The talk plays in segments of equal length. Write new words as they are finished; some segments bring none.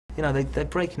You know, they're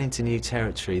breaking into new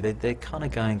territory, they're kind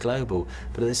of going global,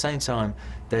 but at the same time,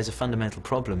 there's a fundamental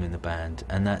problem in the band,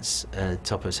 and that's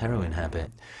Topper's heroin habit.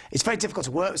 It's very difficult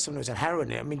to work with someone who's on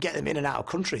heroin. I mean, getting them in and out of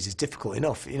countries is difficult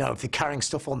enough. You know, if they're carrying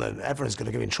stuff on them, everyone's going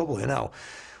to get in trouble, you know.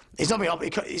 It's not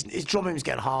his drumming was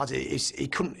getting hard. He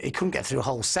couldn't get through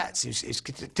whole sets. It's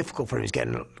difficult for him.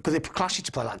 Because they class you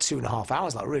to play like 2.5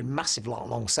 hours, like really massive,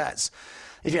 long sets.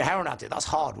 If you're a heroin addict, that's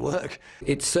hard work.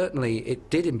 It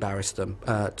did embarrass them,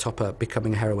 Topper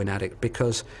becoming a heroin addict,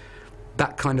 because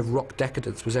that kind of rock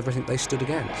decadence was everything they stood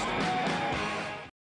against.